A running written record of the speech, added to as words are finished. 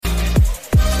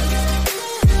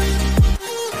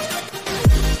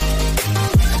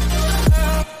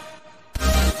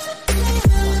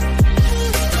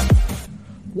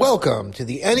Welcome to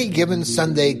the Any Given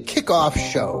Sunday Kickoff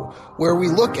Show, where we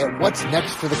look at what's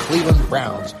next for the Cleveland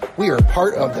Browns. We are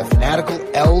part of the Fanatical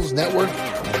L's Network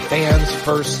and Fans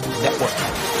First Network.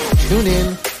 Tune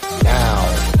in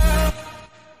now.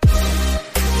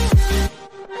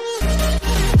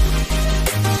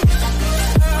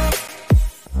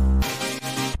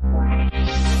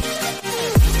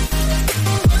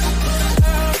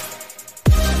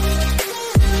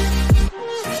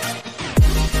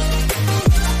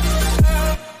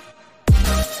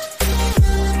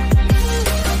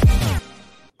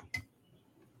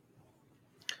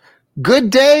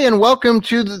 Good day and welcome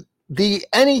to the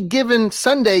Any Given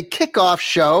Sunday Kickoff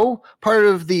Show, part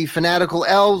of the Fanatical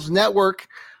L's Network.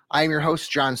 I'm your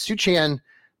host, John Suchan.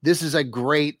 This is a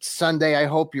great Sunday. I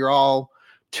hope you're all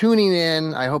tuning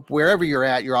in. I hope wherever you're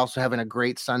at, you're also having a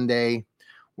great Sunday.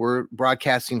 We're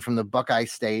broadcasting from the Buckeye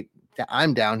State.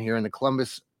 I'm down here in the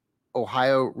Columbus,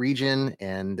 Ohio region,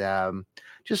 and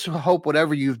just hope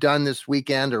whatever you've done this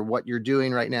weekend or what you're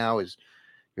doing right now is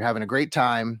you're having a great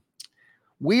time.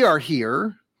 We are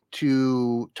here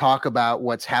to talk about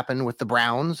what's happened with the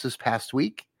Browns this past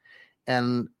week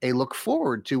and a look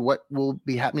forward to what will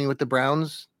be happening with the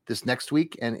Browns this next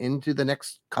week and into the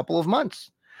next couple of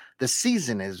months. The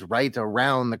season is right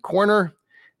around the corner,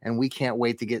 and we can't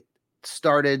wait to get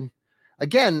started.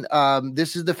 Again,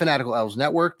 this is the Fanatical L's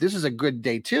Network. This is a good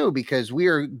day, too, because we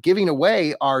are giving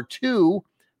away our 2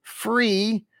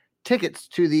 free tickets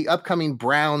to the upcoming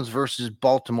Browns versus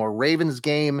Baltimore Ravens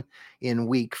game in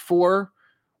week 4.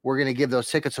 We're going to give those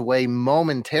tickets away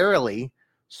momentarily.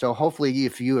 So hopefully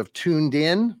if you have tuned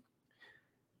in,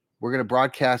 we're going to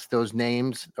broadcast those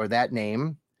names or that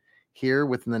name here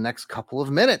within the next couple of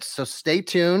minutes. So stay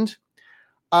tuned.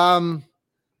 The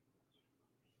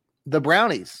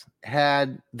Brownies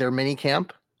had their mini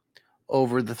camp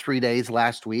over the 3 days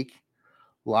last week.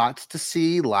 Lots to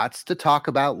see, lots to talk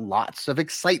about, lots of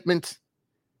excitement.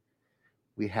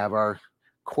 We have our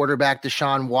quarterback,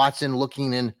 Deshaun Watson,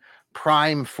 looking in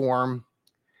prime form.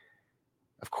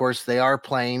 Of course, they are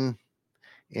playing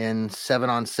in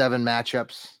 7-on-7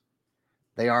 matchups.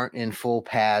 They aren't in full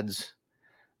pads.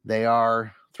 They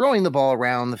are throwing the ball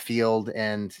around the field,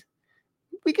 and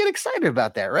we get excited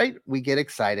about that, right? We get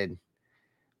excited.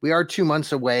 We are 2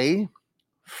 months away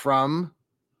from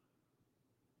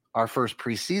our first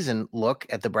preseason look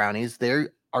at the Brownies. They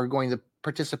are going to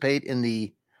participate in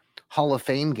the Hall of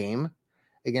Fame game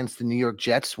against the New York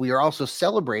Jets. We are also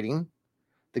celebrating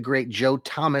the great Joe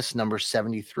Thomas, number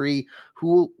 73,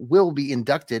 who will be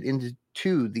inducted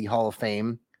into the Hall of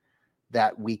Fame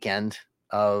that weekend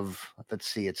of,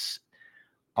 it's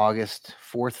August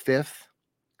 4th, 5th,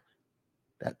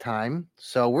 that time.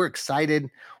 So we're excited.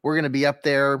 We're going to be up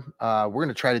there. We're going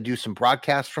to try to do some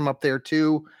broadcasts from up there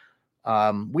too.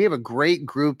 We have a great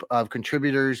group of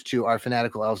contributors to our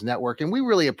Fanatical L's Network, and we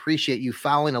really appreciate you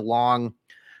following along,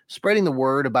 spreading the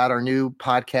word about our new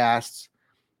podcasts.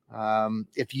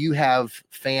 If you have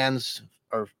fans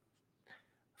or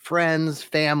friends,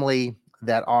 family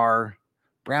that are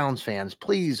Browns fans,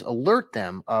 please alert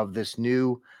them of this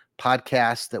new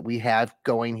podcast that we have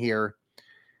going here.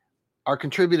 Our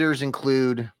contributors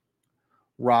include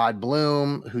Rod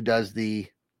Bloom, who does the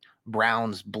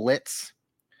Browns Blitz.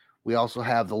 We also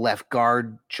have the left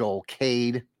guard, Joel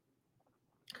Cade.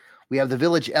 We have the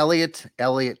Village Elliott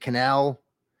Cannell,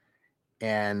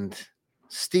 and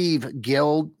Steve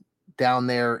Guild down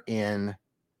there in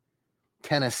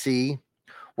Tennessee.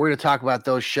 We're going to talk about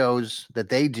those shows that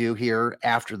they do here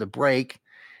after the break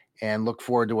and look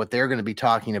forward to what they're going to be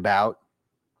talking about.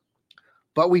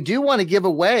 But we do want to give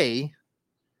away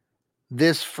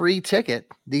this free ticket,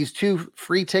 these 2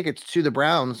 free tickets to the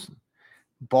Browns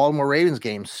Baltimore Ravens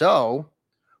game. So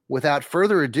without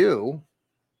further ado,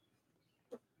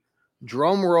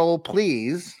 drum roll,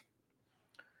 please.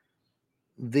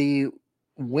 The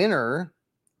winner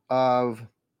of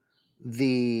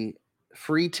the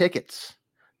free tickets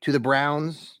to the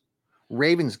Browns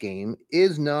Ravens game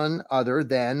is none other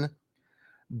than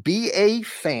BA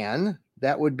Fan.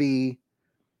 That would be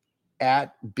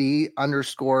at B_A_fan,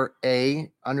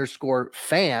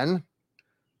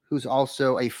 who's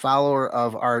also a follower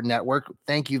of our network.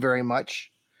 Thank you very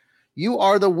much. You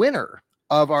are the winner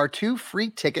of our 2 free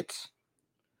tickets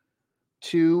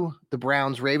to the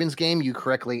Browns-Ravens game. You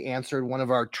correctly answered one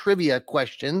of our trivia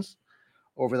questions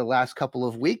over the last couple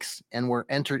of weeks and were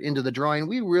entered into the drawing.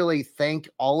 We really thank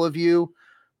all of you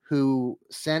who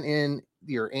sent in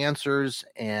your answers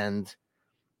and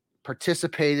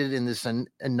participated in this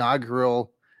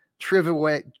inaugural trivia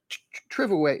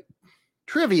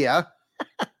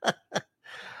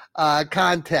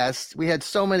contest. We had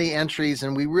so many entries,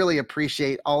 and we really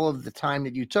appreciate all of the time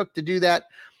that you took to do that.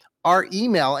 Our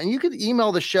email, and you could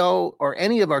email the show or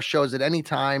any of our shows at any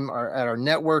time or at our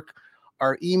network.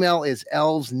 Our email is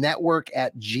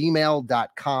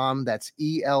elfsnetwork@gmail.com. That's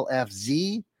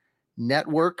ELFZ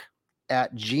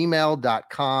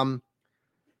network@gmail.com.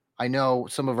 I know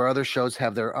some of our other shows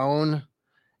have their own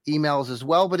emails as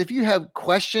well, but if you have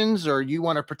questions or you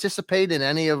want to participate in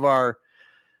any of our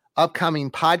upcoming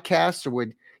podcasts or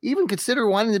would even consider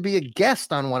wanting to be a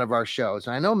guest on one of our shows.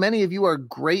 And I know many of you are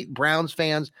great Browns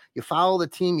fans. You follow the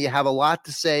team. You have a lot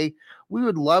to say. We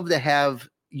would love to have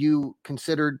you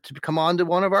considered to come on to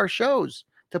one of our shows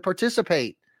to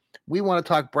participate. We want to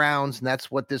talk Browns, and that's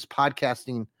what this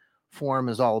podcasting forum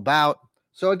is all about.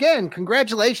 So again,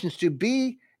 congratulations to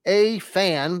Be a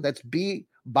Fan. That's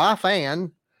Ba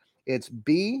Fan. It's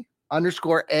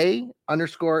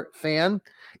B_A_fan.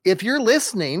 If you're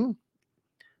listening,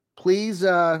 please,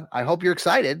 I hope you're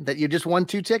excited that you just won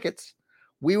 2 tickets.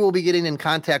 We will be getting in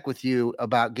contact with you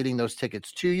about getting those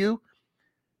tickets to you.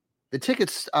 The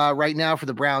tickets right now for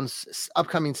the Browns'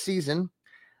 upcoming season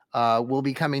will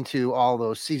be coming to all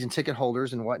those season ticket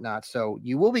holders and whatnot. So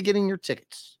you will be getting your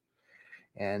tickets.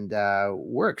 And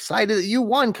we're excited that you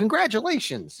won.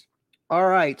 Congratulations. All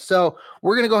right. So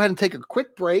we're going to go ahead and take a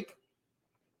quick break.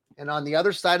 And on the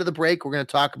other side of the break, we're going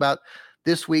to talk about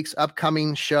this week's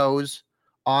upcoming shows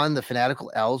on the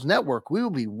Fanatical Elves Network. We will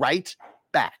be right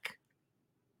back.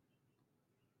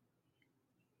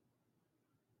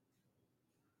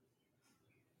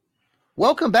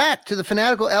 Welcome back to the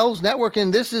Fanatical Elves Network,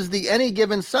 and this is the Any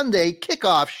Given Sunday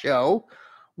Kickoff Show,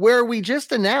 where we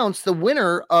just announced the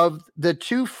winner of the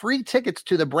 2 free tickets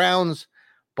to the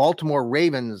Browns-Baltimore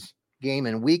Ravens game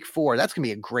in Week 4. That's going to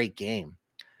be a great game.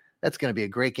 That's going to be a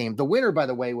great game. The winner, by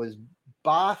the way, was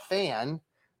Ba Fan.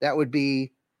 That would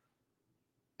be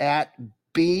at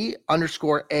B_A_fan.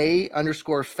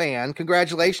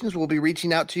 Congratulations. We'll be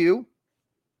reaching out to you.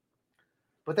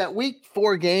 But that Week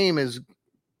 4 game is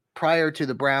prior to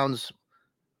the Browns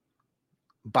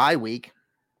bye week.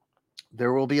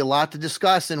 There will be a lot to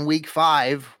discuss in Week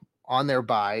 5 on their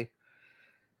bye.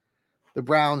 The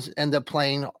Browns end up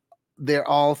playing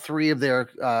all 3 of their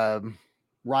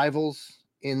rivals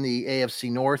in the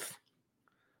AFC North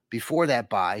before that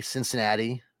bye: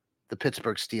 Cincinnati, the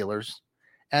Pittsburgh Steelers,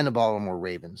 and the Baltimore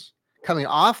Ravens. Coming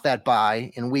off that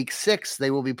bye in Week 6,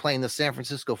 they will be playing the San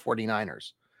Francisco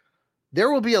 49ers. There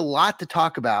will be a lot to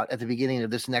talk about at the beginning of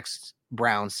this next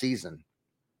Browns season.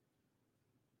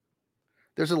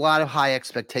 There's a lot of high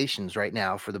expectations right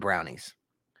now for the Brownies.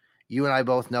 You and I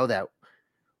both know that.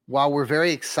 While we're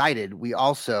very excited, we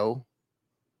also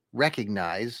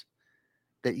recognize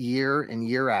that year in,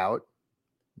 year out,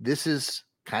 this is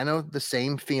kind of the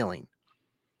same feeling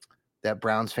that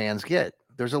Browns fans get.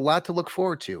 There's a lot to look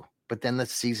forward to, but then the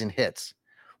season hits.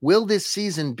 Will this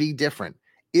season be different?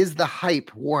 Is the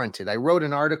hype warranted? I wrote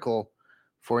an article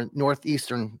for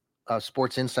Northeastern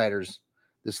Sports Insiders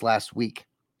this last week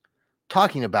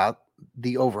talking about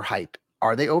the overhype.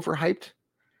 Are they overhyped?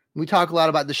 We talk a lot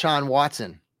about Deshaun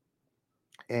Watson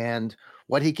and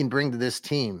what he can bring to this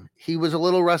team. He was a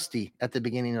little rusty at the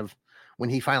beginning of when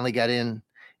he finally got in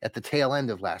at the tail end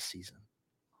of last season.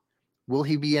 Will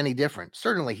he be any different?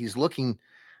 Certainly, he's looking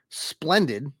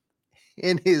splendid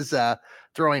in his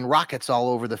throwing rockets all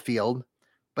over the field.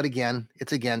 But again,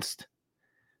 it's against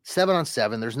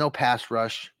 7-on-7. There's no pass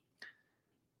rush.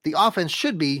 The offense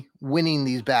should be winning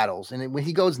these battles. And when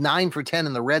he goes 9 for 10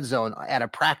 in the red zone at a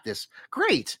practice,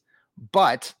 great.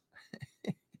 But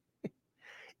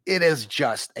it is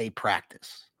just a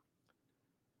practice.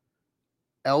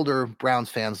 Elder Browns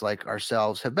fans like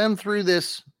ourselves have been through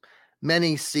this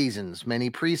many seasons, many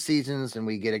preseasons, and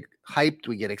we get hyped,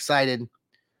 we get excited.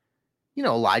 You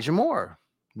know, Elijah Moore,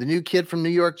 the new kid from New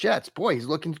York Jets. Boy, he's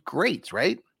looking great,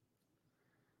 right?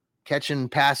 Catching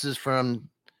passes from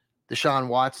Deshaun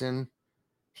Watson.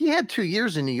 He had 2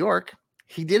 years in New York.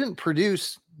 He didn't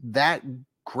produce that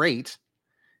great.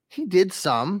 He did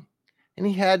some, and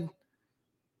he had,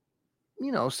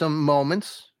 some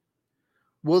moments.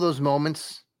 Will those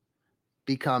moments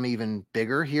become even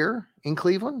bigger here in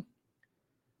Cleveland?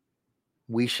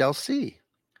 We shall see.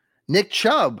 Nick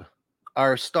Chubb,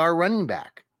 our star running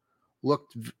back,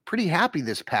 looked pretty happy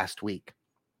this past week.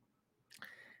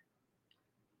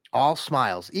 All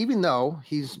smiles, even though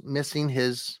he's missing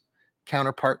his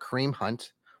counterpart, Kareem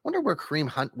Hunt. Wonder where Kareem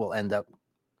Hunt will end up.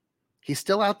 He's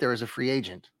still out there as a free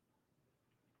agent.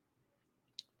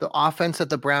 The offense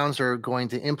that the Browns are going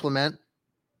to implement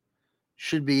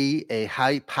should be a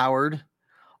high-powered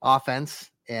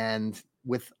offense, and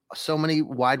with so many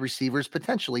wide receivers,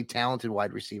 potentially talented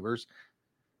wide receivers,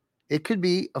 it could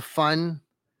be a fun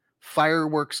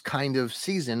fireworks kind of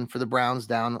season for the Browns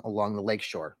down along the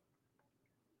lakeshore.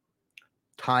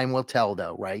 Time will tell,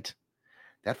 though, right?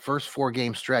 That first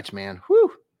 4-game stretch, man,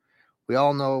 whew, we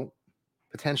all know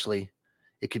potentially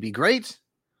it could be great.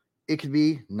 It could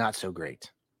be not so great.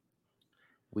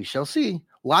 We shall see.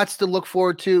 Lots to look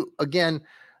forward to. Again,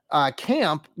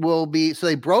 camp will be, so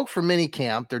they broke for mini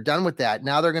camp. They're done with that.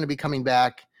 Now they're going to be coming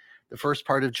back the first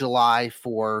part of July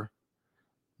for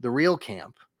the real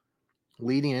camp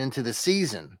leading into the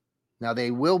season. Now they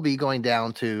will be going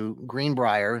down to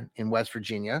Greenbrier in West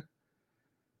Virginia,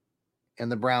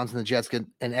 and the Browns and the Jets get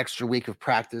an extra week of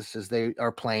practice as they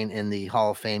are playing in the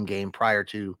Hall of Fame game prior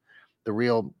to the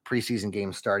real preseason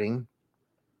game starting.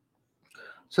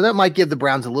 So that might give the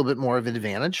Browns a little bit more of an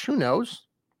advantage. Who knows?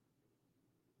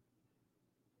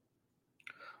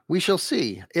 We shall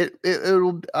see.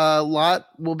 It'll a lot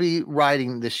will be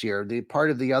riding this year. The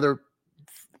part of the other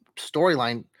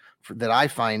storyline that I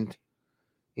find,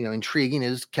 intriguing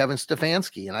is Kevin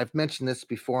Stefanski, and I've mentioned this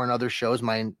before in other shows.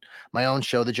 My own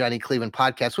show, the Johnny Cleveland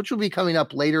Podcast, which will be coming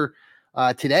up later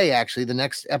today. Actually, the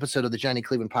next episode of the Johnny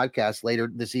Cleveland Podcast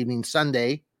later this evening,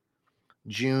 Sunday,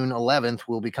 June 11th,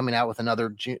 we'll be coming out with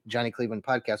another Johnny Cleveland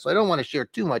Podcast. So I don't want to share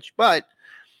too much, but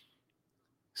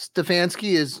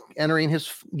Stefanski is entering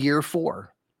his year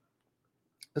 4.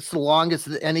 That's the longest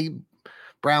that any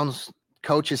Browns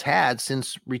coach has had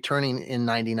since returning in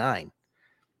 99.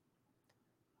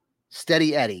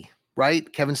 Steady Eddie,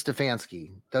 right? Kevin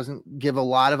Stefanski doesn't give a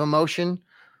lot of emotion,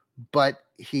 but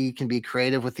he can be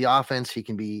creative with the offense. He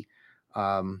can be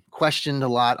questioned a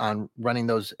lot on running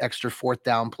those extra 4th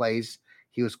down plays.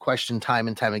 He was questioned time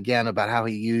and time again about how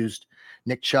he used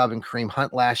Nick Chubb and Kareem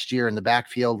Hunt last year in the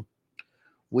backfield.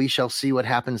 We shall see what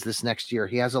happens this next year.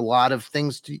 He has a lot of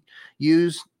things to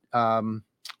use on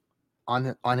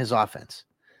his offense.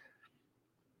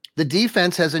 The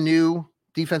defense has a new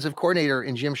defensive coordinator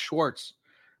in Jim Schwartz.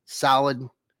 Solid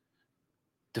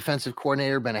defensive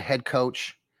coordinator, been a head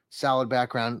coach, solid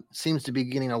background, seems to be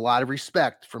getting a lot of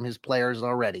respect from his players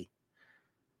already.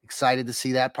 Excited to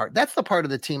see that part. That's the part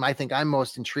of the team I think I'm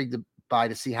most intrigued by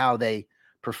to see how they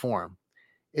perform.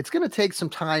 It's going to take some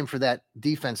time for that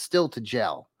defense still to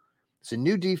gel. It's a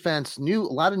new defense, a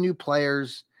lot of new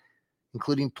players,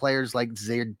 including players like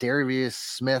Darius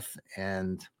Smith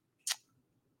and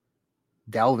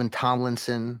Dalvin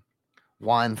Tomlinson,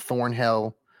 Juan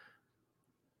Thornhill.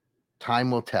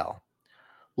 Time will tell.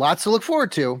 Lots to look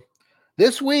forward to.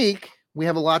 This week, we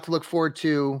have a lot to look forward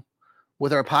to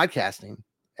with our podcasting.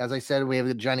 As I said, we have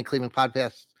the Johnny Cleveland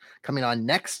Podcast coming on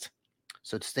next,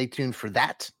 so stay tuned for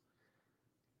that.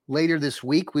 Later this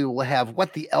week, we will have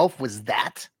What the Elf Was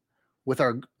That? With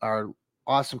our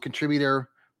awesome contributor,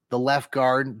 the left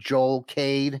guard, Joel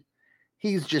Cade.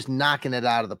 He's just knocking it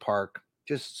out of the park.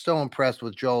 Just so impressed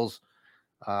with Joel's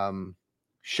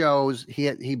shows.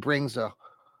 He brings a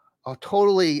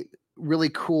totally really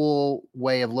cool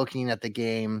way of looking at the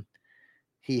game.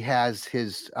 He has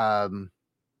his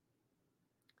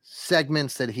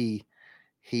segments that he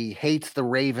hates the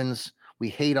Ravens. We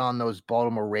hate on those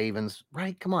Baltimore Ravens,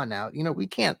 right? Come on now. We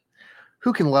can't.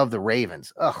 Who can love the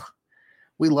Ravens? Ugh.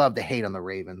 We love to hate on the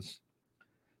Ravens.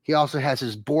 He also has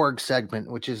his Borg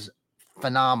segment, which is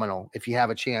phenomenal. If you have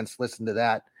a chance, listen to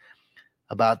that,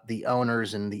 about the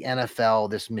owners and the NFL,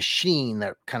 this machine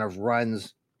that kind of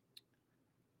runs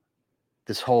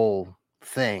this whole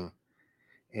thing.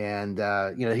 And,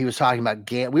 he was talking about,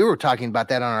 we were talking about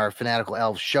that on our Fanatical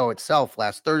Elves show itself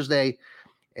last Thursday.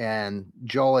 And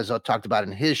Joel has talked about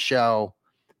in his show,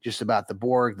 just about the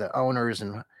Borg, the owners,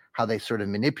 and how they sort of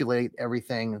manipulate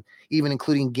everything, even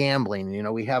including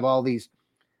gambling. We have all these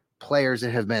players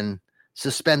that have been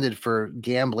suspended for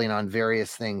gambling on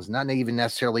various things, not even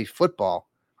necessarily football.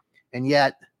 And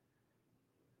yet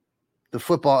the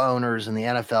football owners and the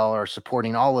NFL are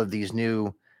supporting all of these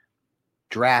new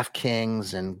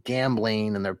DraftKings and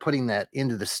gambling, and they're putting that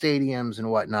into the stadiums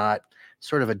and whatnot.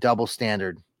 Sort of a double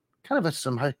standard, kind of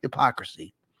some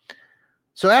hypocrisy.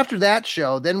 So after that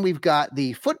show, then we've got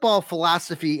the football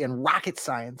philosophy and rocket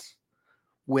science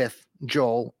with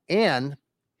Joel and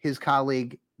his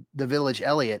colleague, the Village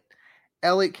Elliot.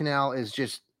 Elliot Canal is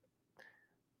just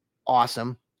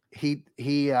awesome. He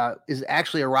is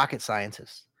actually a rocket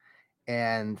scientist,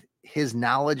 and his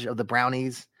knowledge of the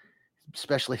Brownies,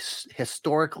 especially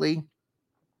historically,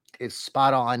 is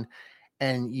spot on,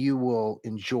 and you will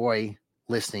enjoy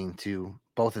listening to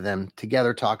both of them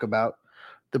together talk about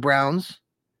the Browns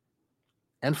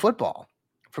and football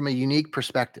from a unique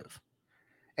perspective.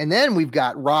 And then we've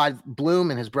got Rod Bloom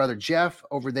and his brother Jeff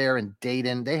over there in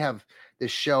Dayton. They have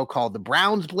this show called the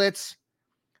Browns Blitz.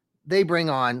 They bring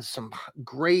on some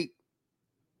great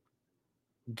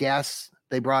guests.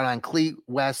 They brought on Cleet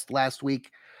West last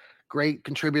week, great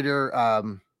contributor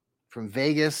from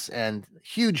Vegas and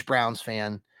huge Browns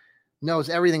fan, knows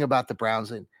everything about the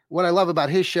Browns. And what I love about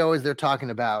his show is they're talking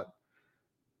about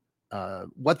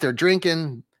what they're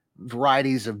drinking,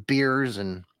 varieties of beers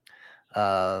and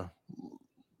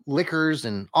liquors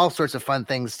and all sorts of fun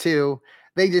things too.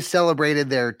 They just celebrated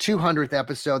their 200th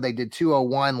episode. They did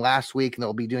 201 last week, and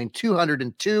they'll be doing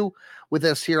 202 with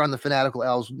us here on the Fanatical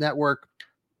Elves Network.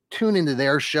 Tune into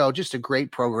their show. Just a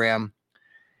great program.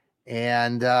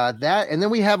 And and then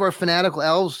we have our Fanatical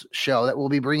Elves show that we'll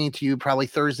be bringing to you probably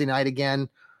Thursday night again.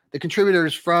 The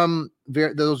contributors from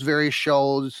those various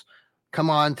shows come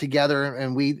on together,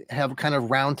 and we have kind of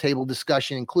roundtable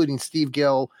discussion, including Steve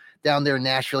Gill down there in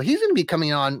Nashville. He's going to be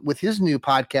coming on with his new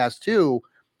podcast too.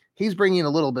 He's bringing a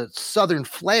little bit Southern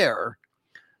flair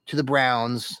to the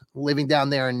Browns, living down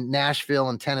there in Nashville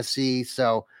and Tennessee.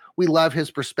 So we love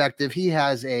his perspective. He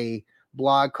has a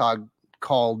blog called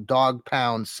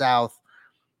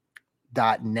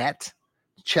dogpoundsouth.net.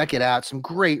 Check it out. Some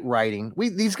great writing.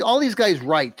 All these guys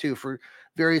write too for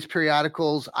various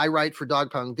periodicals. I write for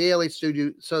Dog Pound Daily. So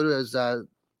does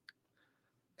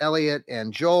Elliot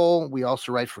and Joel. We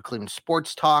also write for Cleveland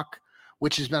Sports Talk,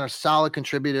 which has been a solid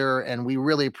contributor, and we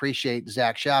really appreciate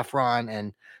Zach Shaffron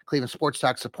and Cleveland Sports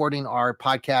Talk supporting our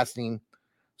podcasting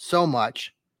so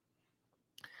much.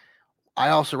 I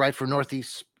also write for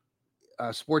Northeast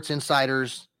Sports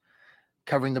Insiders,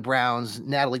 covering the Browns.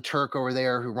 Natalie Turk over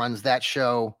there, who runs that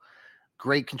show,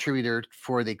 great contributor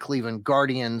for the Cleveland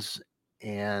Guardians,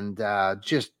 and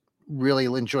just really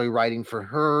enjoy writing for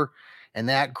her and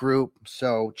that group.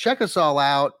 So check us all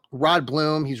out. Rod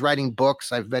Bloom, he's writing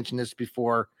books. I've mentioned this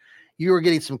before. You are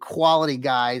getting some quality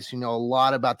guys who know a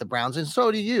lot about the Browns, and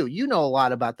so do you. You know a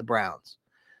lot about the Browns.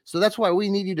 So that's why we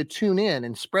need you to tune in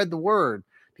and spread the word,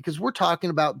 because we're talking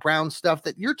about Brown stuff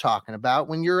that you're talking about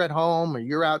when you're at home or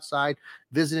you're outside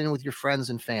visiting with your friends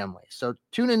and family. So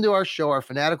tune into our show, our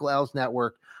Fanatical Elves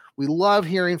Network. We love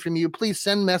hearing from you. Please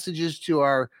send messages to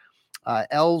our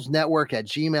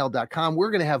elvesnetwork@gmail.com.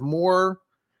 We're going to have more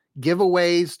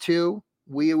giveaways too.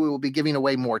 We will be giving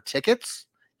away more tickets.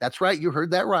 That's right. You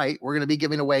heard that right. We're going to be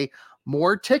giving away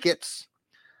more tickets.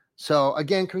 So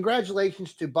again,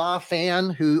 congratulations to Ba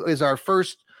Fan, who is our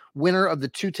first winner of the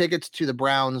 2 tickets to the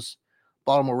Browns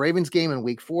Baltimore Ravens game in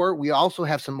week 4. We also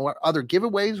have some more other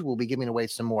giveaways. We'll be giving away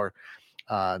some more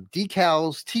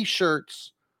decals,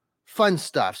 t-shirts, fun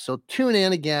stuff. So tune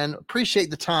in again.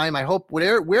 Appreciate the time. I hope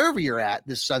wherever you're at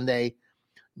this Sunday,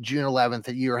 June 11th,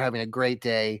 that you are having a great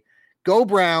day. Go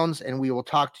Browns, and we will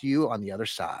talk to you on the other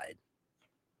side.